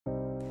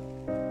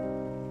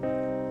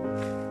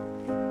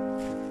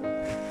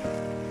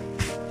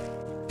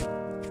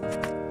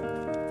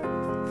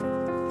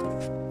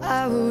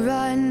I will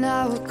run,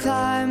 I will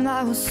climb,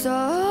 I will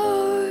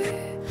soar.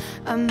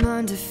 I'm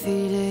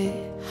undefeated,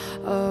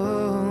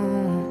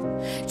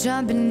 oh.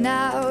 Jumping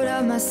out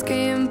of my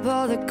skin,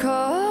 pull the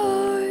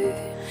cord.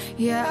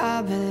 Yeah,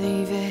 I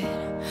believe it.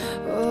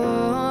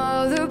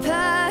 Oh, the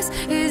past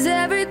is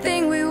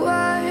everything we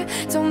were.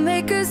 Don't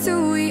make us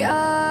who we are.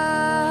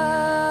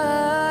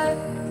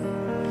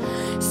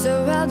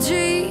 So I'll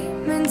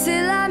dream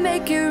until I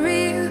make it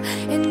real,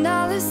 and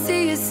all I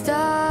see is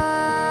stars.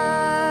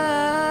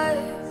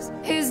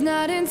 It's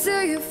not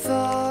until you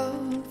fall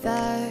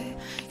that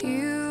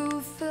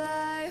you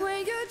fly.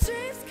 When your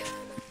dreams come.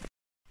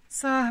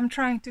 So I'm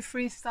trying to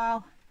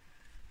freestyle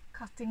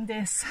cutting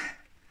this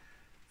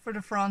for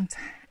the front,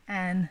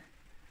 and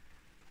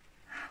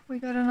we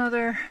got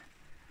another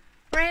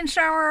rain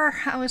shower.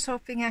 I was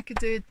hoping I could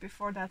do it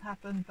before that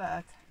happened,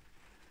 but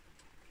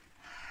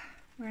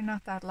we're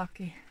not that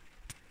lucky.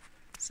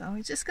 So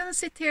we're just gonna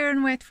sit here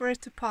and wait for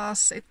it to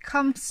pass. It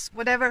comes,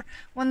 whatever,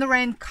 when the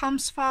rain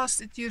comes fast,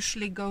 it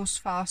usually goes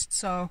fast,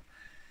 so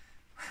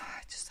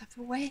I just have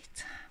to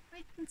wait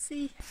and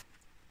see.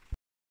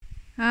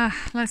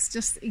 Let's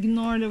just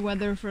ignore the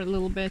weather for a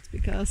little bit,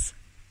 because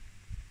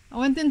I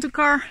went into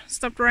car,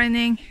 stopped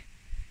raining,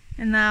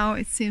 and now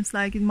it seems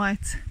like it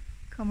might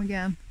come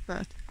again.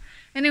 But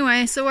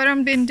anyway, so what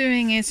I've been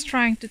doing is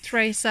trying to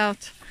trace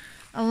out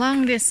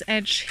along this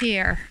edge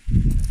here.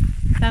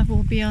 That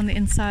will be on the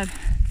inside.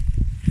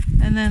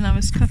 And then I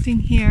was cutting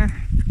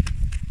here,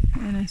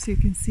 and as you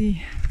can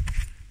see,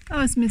 I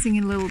was missing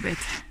a little bit.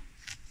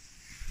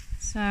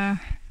 So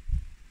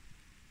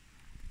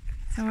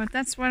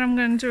that's what I'm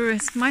going to do.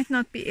 It might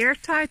not be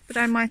airtight, but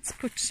I might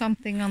put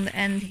something on the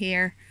end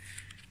here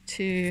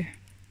to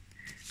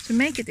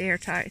make it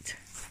airtight.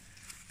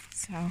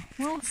 So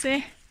we'll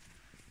see.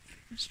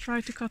 Let's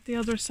try to cut the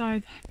other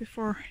side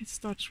before it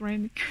starts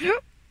raining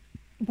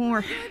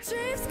more. Your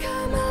dreams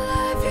come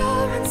alive,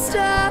 you're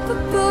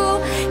unstoppable.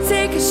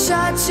 Take a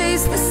shot,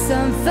 chase the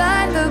sun,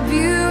 find the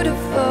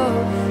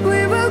beautiful.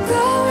 We will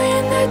glow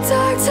in the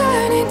dark,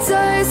 turning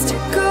dust to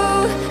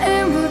gold,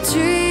 and we'll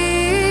dream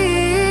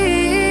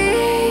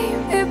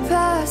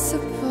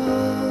impossible.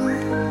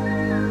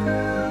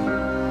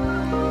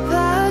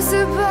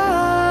 Possible.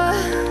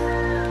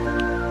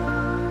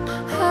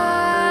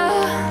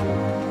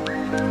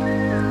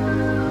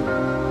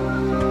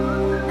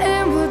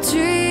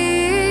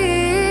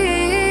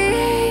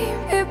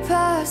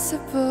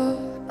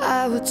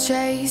 I will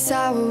chase,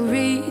 I will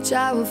reach,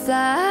 I will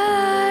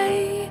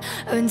fly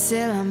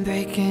until I'm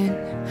breaking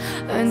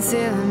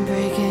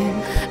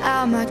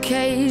out my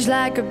cage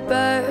like a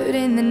bird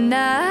in the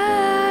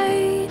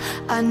night.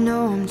 I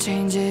know I'm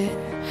changing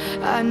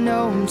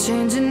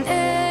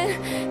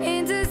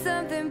into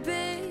something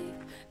big.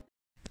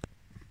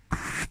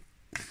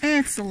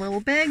 It's a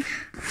little big.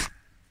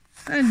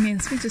 That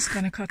means we're just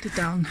gonna cut it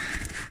down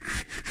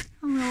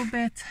a little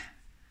bit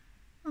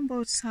on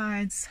both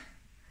sides.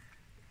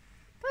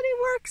 But it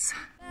works.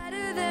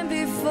 Better than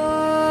before.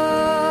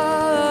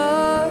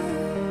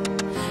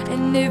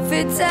 And if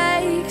it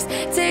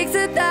takes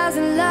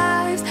 1,000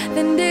 lives,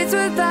 then it's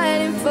worth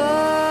fighting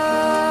for.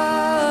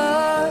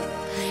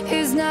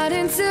 It's not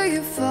until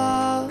you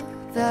fall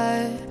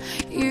that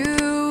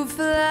you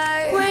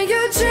fly. When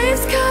your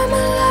dreams come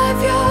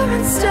alive, you're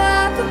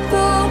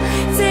unstoppable.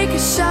 Take a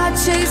shot,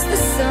 chase the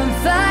sun,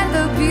 find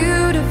the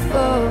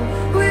beautiful.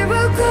 We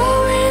will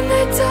go in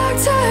the dark,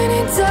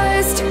 turning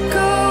dust to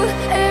gold,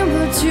 and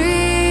we'll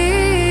dream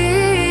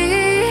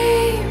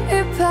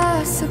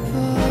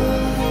impossible.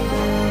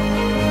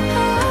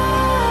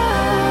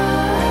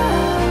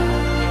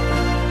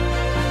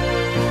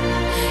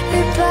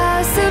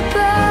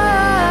 Impossible.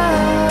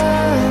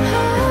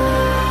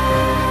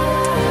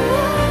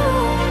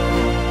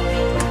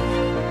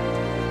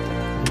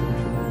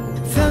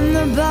 From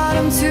the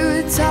bottom to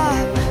the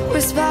top,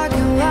 we're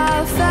sparking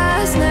wild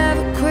fast.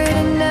 Never quit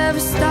and never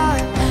stop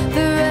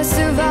the rest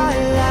of our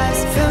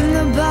lives. From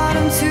the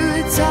bottom to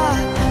the top,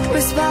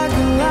 we're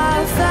sparking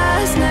wild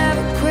fast.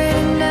 Never quit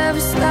and never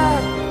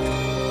stop.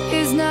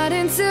 It's not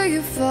until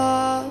you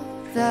fall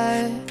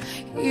that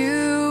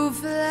you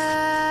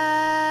fly.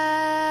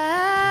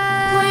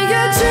 When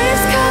your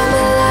dreams come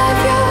alive,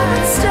 you're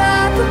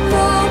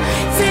unstoppable.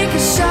 Take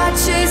a shot,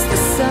 chase the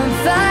sun,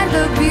 find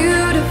the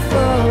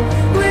beautiful.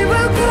 We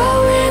will go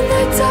in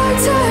the dark,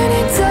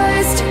 turning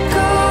dust to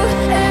gold,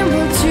 and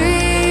we'll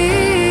dream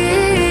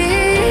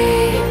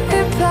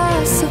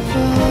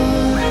impossible.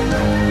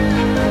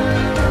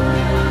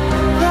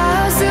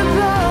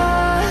 Possible.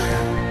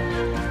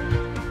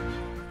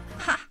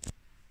 Ha!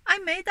 I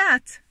made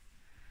that!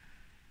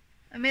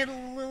 I made it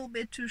a little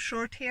bit too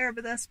short here,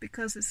 but that's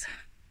because it's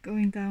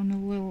going down a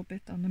little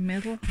bit on the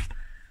middle.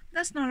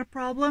 That's not a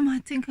problem. I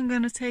think I'm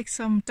gonna take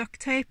some duct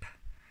tape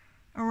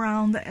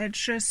around the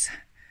edges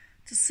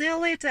to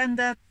seal it, and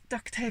that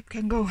duct tape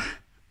can go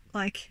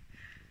like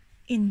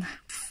in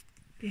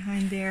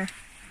behind there.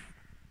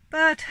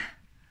 But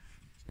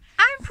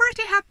I'm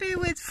pretty happy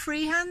with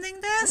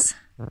freehanding this.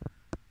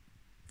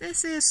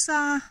 This is,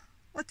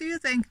 what do you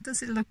think?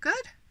 Does it look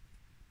good?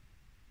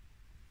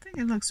 I think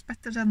it looks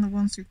better than the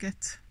ones you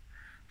get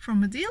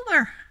from a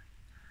dealer.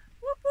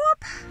 Whoop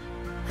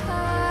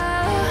whoop!